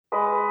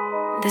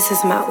This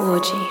is my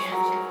orgy.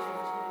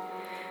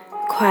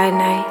 Quiet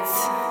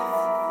nights,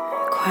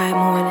 quiet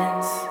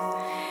mornings,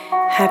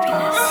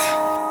 happiness,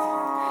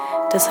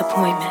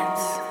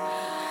 disappointments,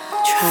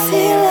 trial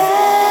and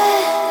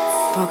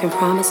error, broken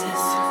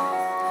promises.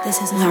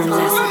 This is learned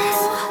lessons.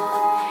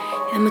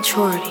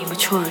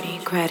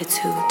 Immaturity,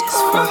 gratitude,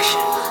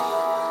 dysfunction,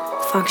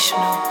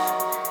 functional.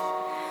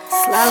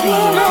 It's loud in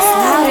here, it's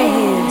loud in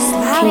here, it's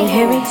loud. Can you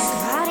hear me?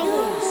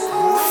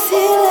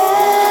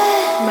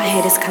 My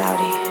head is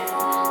cloudy.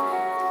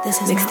 This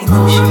is mixed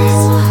emotions.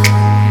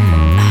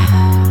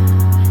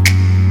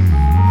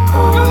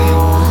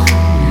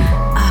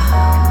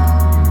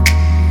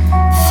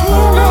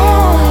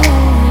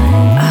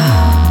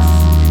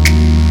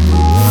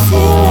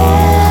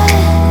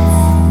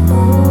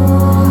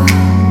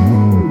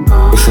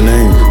 What's your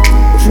name?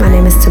 My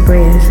name is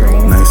TABRIA.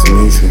 Nice to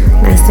meet you.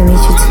 Nice to meet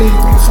you too.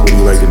 So what do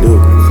you like to do?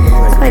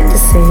 I like to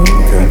sing.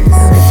 Okay.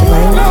 I like to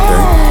write.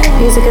 Okay.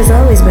 Music has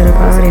always been a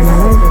part of my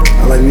life.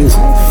 I like music.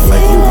 I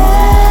like you.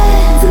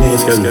 Fit me in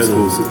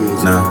schedule.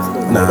 Nah.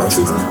 About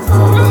you.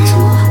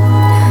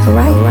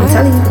 Alright, I'm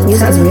telling you,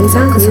 music is really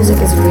time consuming.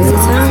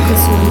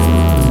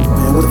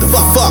 Man, what the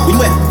fuck? Where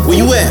you at? Where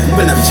you at? You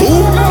better not be cheap.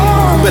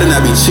 You better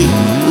not be cheap.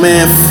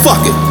 Man, fuck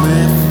it.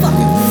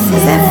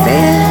 Is that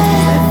fair?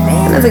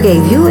 I never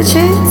gave you a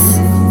chance.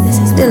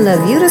 Didn't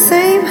love you the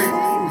same.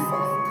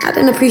 I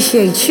didn't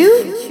appreciate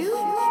you.